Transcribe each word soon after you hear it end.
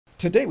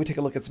Today we take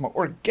a look at some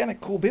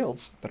organic cool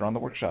builds that are on the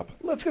workshop.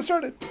 Let's get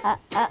started. Oh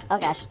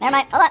gosh, never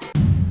mind, hold up.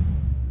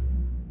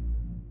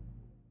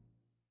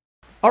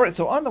 Alright,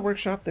 so on the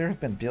workshop there have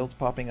been builds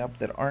popping up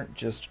that aren't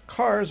just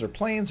cars or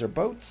planes or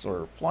boats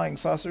or flying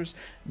saucers.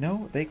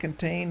 No, they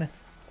contain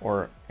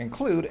or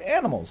include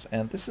animals.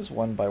 And this is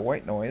one by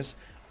White Noise,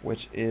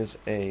 which is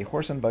a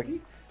horse and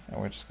buggy.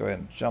 And we'll just go ahead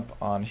and jump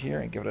on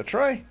here and give it a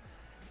try.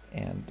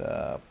 And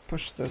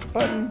push this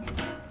button.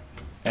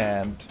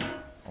 And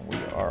we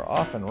are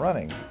off and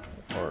running,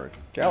 or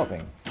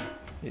galloping.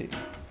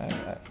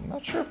 I'm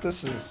not sure if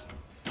this is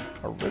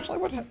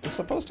originally what is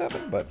supposed to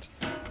happen, but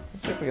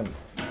let's see if we can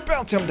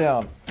bounce him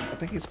down. I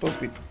think he's supposed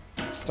to be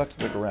stuck to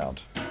the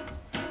ground.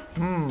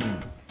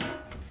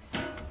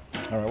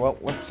 Alright, well,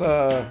 let's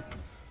go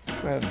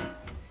ahead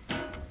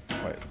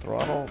and... Wait,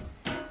 throttle...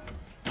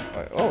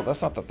 Wait, oh,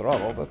 that's not the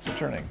throttle, that's the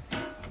turning.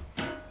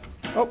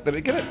 Oh, did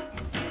he get it?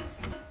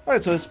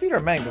 Alright, so his feet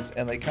are magnets,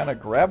 and they kind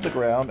of grab the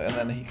ground, and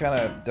then he kind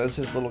of does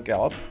his little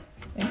gallop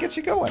and gets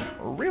you going.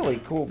 Really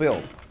cool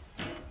build.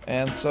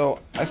 And so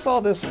I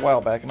saw this a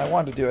while back, and I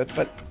wanted to do it,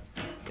 but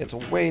it's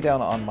way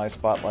down on my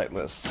spotlight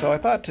list. So I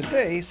thought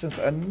today, since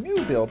a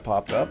new build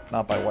popped up,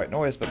 not by White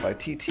Noise, but by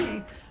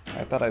TT,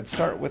 I thought I'd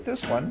start with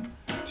this one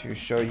to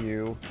show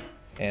you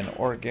an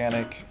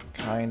organic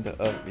kind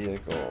of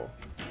vehicle.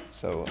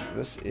 So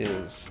this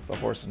is the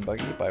Horse and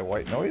Buggy by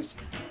White Noise.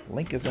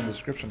 Link is in the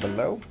description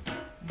below.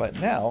 But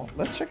now,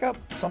 let's check out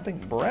something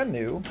brand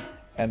new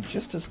and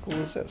just as cool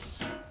as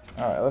this.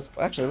 Alright,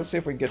 let's see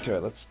if we can get to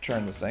it. Let's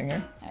turn this thing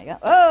here. There you go.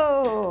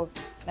 Oh!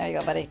 There you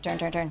go, buddy. Turn.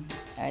 There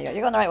you go.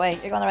 You're going the right way.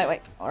 You're going the right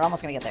way. We're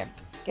almost gonna get there.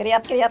 Giddy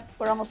up, giddy up.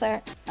 We're almost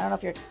there. I don't know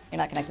if you're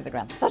not connected to the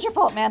ground. It's not your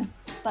fault, man.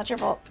 It's not your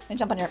fault. Let me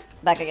jump on your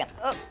back again.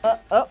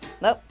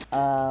 Nope.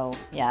 Oh,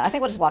 yeah, I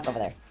think we'll just walk over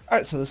there.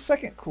 Alright, so the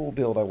second cool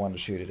build I wanted to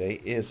show you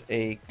today is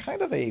a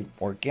kind of a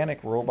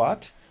organic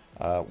robot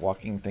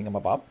walking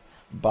thingamabob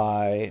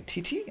by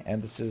TT,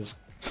 and this is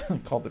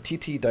called the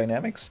TT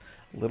Dynamics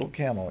Little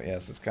Camo.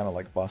 Yes, it's kind of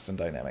like Boston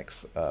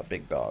Dynamics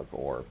Big Dog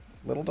or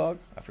Little Dog.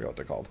 I forget what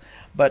they're called.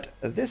 But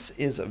this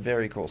is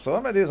very cool. So what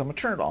I'm going to do is I'm going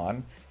to turn it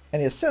on, and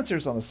he has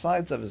sensors on the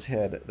sides of his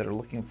head that are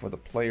looking for the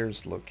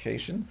player's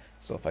location.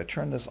 So if I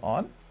turn this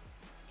on,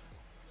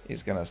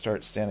 he's going to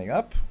start standing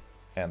up,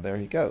 and there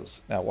he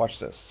goes. Now watch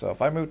this. So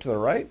if I move to the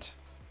right,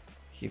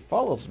 he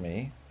follows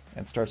me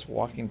and starts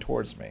walking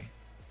towards me.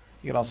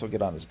 You can also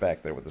get on his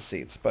back there with the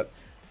seats. But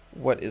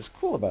what is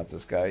cool about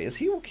this guy is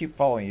he will keep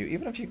following you.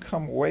 Even if you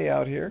come way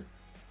out here,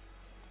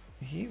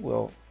 he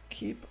will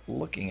keep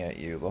looking at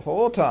you the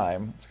whole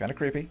time. It's kind of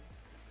creepy.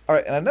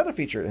 Alright, and another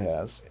feature it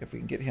has, if we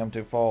can get him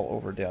to fall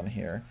over down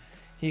here,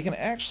 he can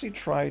actually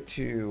try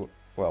to,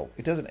 well,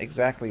 he doesn't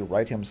exactly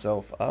right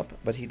himself up,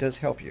 but he does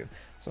help you.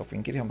 So if we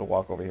can get him to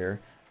walk over here,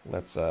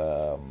 let's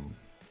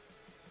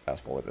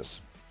fast forward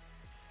this.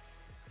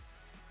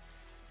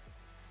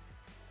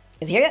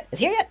 Is he here yet? Is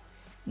he here yet?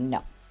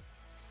 No.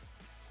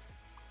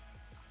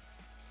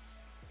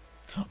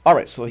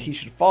 Alright, so he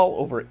should fall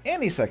over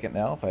any second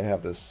now if I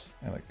have this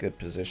in a good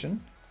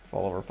position.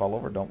 Fall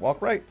over, don't walk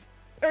right.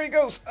 There he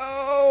goes!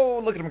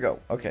 Oh, look at him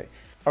go. Okay.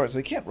 Alright, so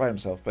he can't right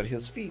himself, but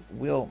his feet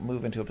will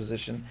move into a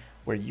position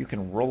where you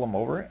can roll him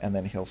over and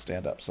then he'll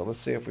stand up. So let's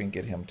see if we can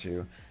get him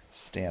to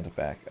stand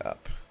back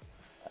up.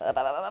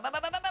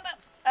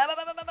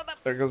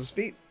 There goes his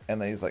feet,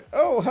 and then he's like,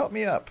 oh, help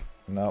me up.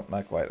 Nope,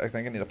 not quite. I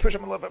think I need to push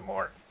him a little bit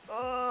more.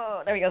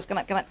 Oh, there he goes. Come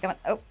on.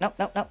 Oh,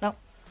 no.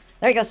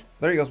 There he goes.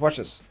 There he goes. Watch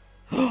this.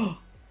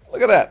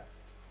 Look at that.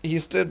 He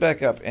stood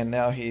back up, and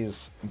now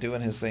he's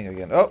doing his thing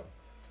again.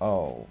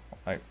 Oh,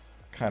 I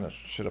kind of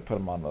should have put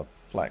him on the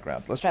flat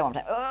ground. Let's try one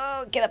more time.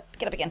 Oh, get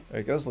up again.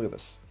 There he goes. Look at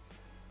this.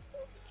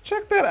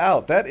 Check that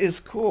out. That is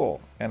cool.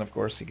 And of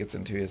course, he gets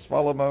into his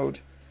follow mode.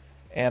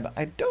 And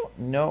I don't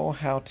know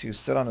how to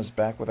sit on his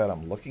back without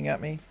him looking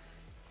at me.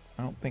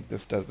 I don't think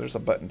this does. There's a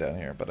button down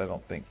here, but I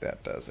don't think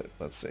that does it.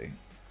 Let's see.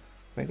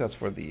 I think that's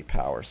for the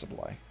power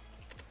supply.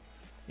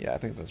 Yeah, I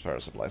think that's power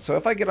supply. So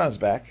if I get on his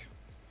back,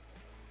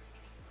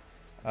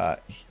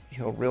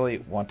 he'll really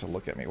want to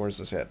look at me. Where's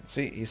his head?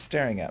 See, he's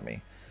staring at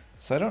me.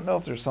 So I don't know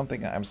if there's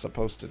something I'm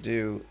supposed to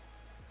do,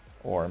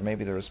 or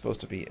maybe there is supposed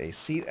to be a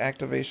seat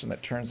activation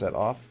that turns that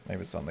off.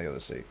 Maybe it's on the other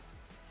seat.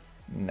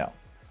 No.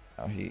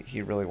 No,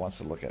 he really wants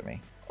to look at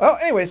me. Well,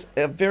 anyways,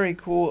 a very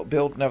cool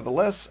build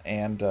nevertheless,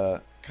 and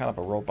kind of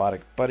a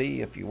robotic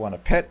buddy if you want a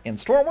pet in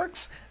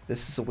Stormworks.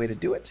 This is the way to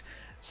do it.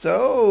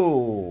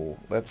 So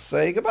let's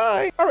say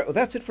goodbye. Alright, well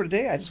that's it for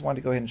today. I just wanted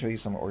to go ahead and show you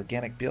some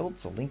organic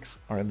builds. The links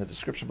are in the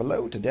description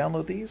below to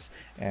download these.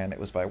 And it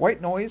was by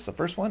White Noise, the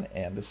first one,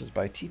 and this is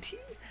by TT.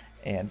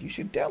 And you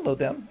should download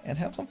them and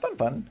have some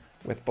fun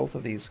with both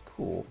of these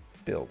cool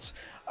builds.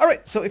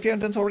 Alright, so if you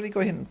haven't done so already, go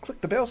ahead and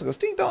click the bell so it goes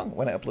ding dong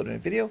when I upload a new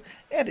video.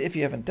 And if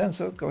you haven't done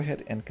so, go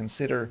ahead and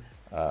consider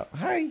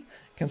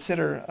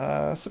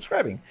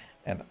subscribing.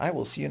 And I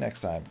will see you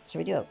next time. Should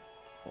we do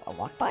a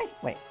walk by?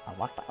 Wait, a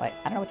walk by? Wait,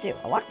 I don't know what to do.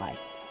 A walk by.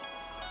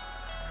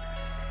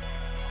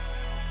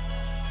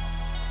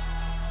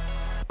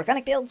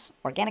 Organic builds,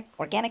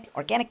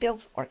 organic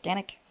builds,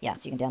 organic. Yeah,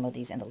 so you can download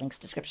these in the links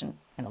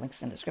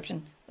in the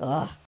description.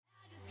 Ugh.